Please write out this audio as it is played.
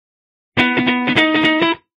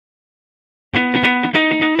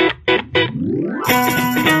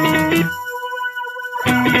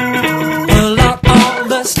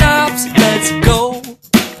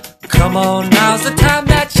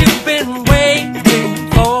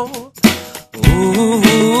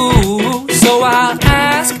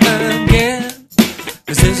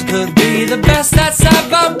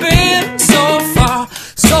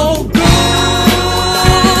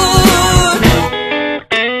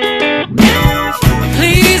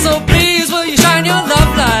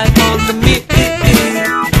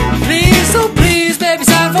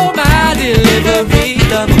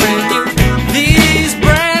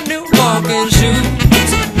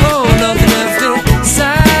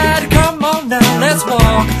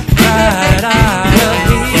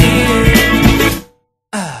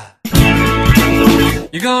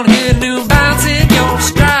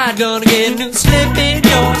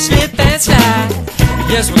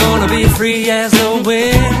gonna be free as the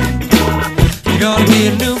wind. You're gonna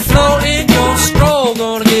get a new flow in your stroll.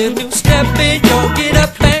 Gonna get a new step in your get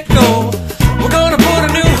up and go. We're gonna put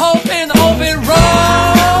a new hope in the open road.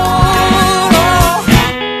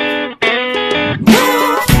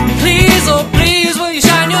 Please, oh please, will you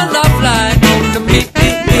shine your love light on me?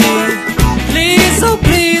 Please, oh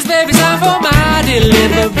please, baby, it's time for my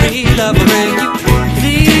delivery. Love